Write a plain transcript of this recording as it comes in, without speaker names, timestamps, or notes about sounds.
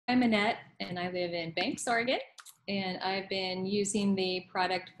I'm Annette, and I live in Banks, Oregon, and I've been using the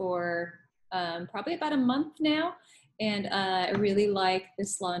product for probably about a month now, and I really like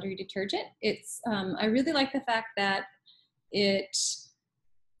this laundry detergent. I really like the fact that it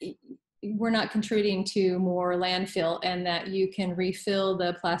we're not contributing to more landfill, and that you can refill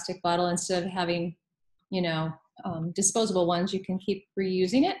the plastic bottle instead of having, you know, disposable ones. You can keep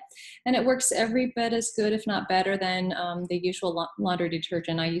reusing it, and it works every bit as good, if not better, than the usual laundry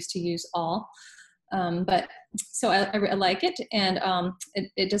detergent. I used to use all, but so I like it, and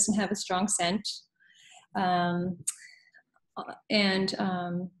it doesn't have a strong scent, um, and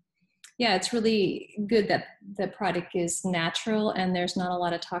yeah, it's really good that the product is natural and there's not a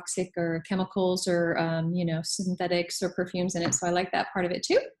lot of toxic or chemicals or synthetics or perfumes in it. So I like that part of it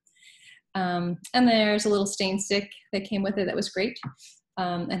too. And there's a little stain stick that came with it that was great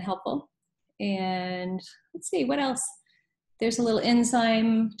and helpful. And let's see, what else? There's a little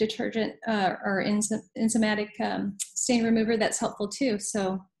enzyme detergent or enzymatic stain remover that's helpful too.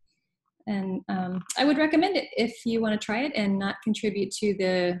 So, and I would recommend it if you want to try it and not contribute to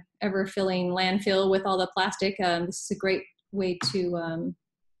the ever-filling landfill with all the plastic. This is a great way to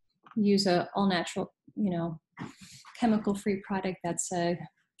use a all-natural, chemical-free product that's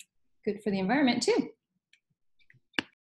good for the environment too.